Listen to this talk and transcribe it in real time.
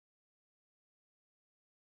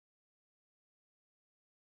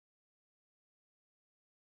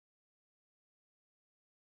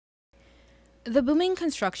The booming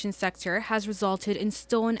construction sector has resulted in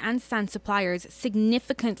stone and sand suppliers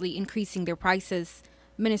significantly increasing their prices.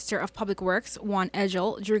 Minister of Public Works Juan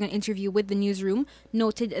Edghill, during an interview with the newsroom,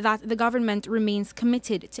 noted that the government remains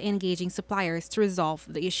committed to engaging suppliers to resolve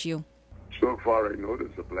the issue. So far, I know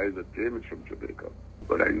the supplies that came is from Jamaica,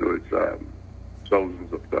 but I know it's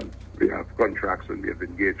thousands of tons. We have contracts and we have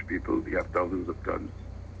engaged people. We have thousands of tons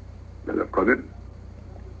that have come in.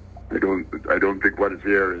 I don't think what is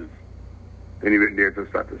here is anywhere near to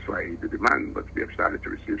satisfy the demand, but we have started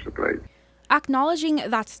to receive supplies. Acknowledging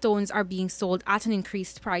that stones are being sold at an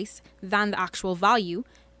increased price than the actual value,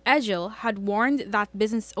 Edghill had warned that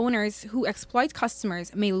business owners who exploit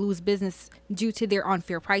customers may lose business due to their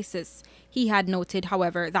unfair prices. He had noted,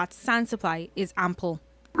 however, that sand supply is ample.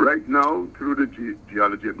 Right now, through the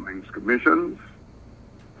Geology and Mines Commissions,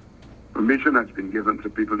 permission has been given to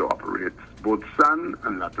people to operate both sand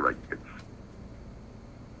and laterite pits.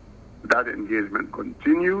 That engagement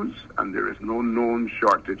continues, and there is no known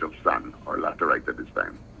shortage of sand or laterite at this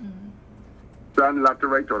time. Sand,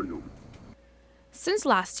 laterite, or loam. Since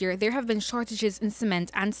last year, there have been shortages in cement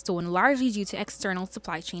and stone, largely due to external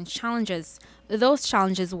supply chain challenges. Those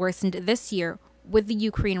challenges worsened this year with the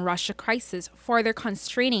Ukraine-Russia crisis, further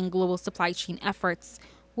constraining global supply chain efforts.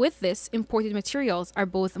 With this, imported materials are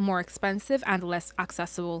both more expensive and less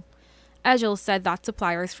accessible. Edghill said that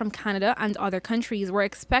suppliers from Canada and other countries were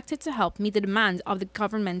expected to help meet the demand of the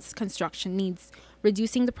government's construction needs,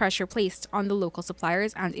 reducing the pressure placed on the local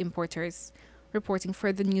suppliers and importers. Reporting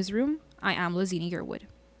for the newsroom, I am Lozina Yearwood.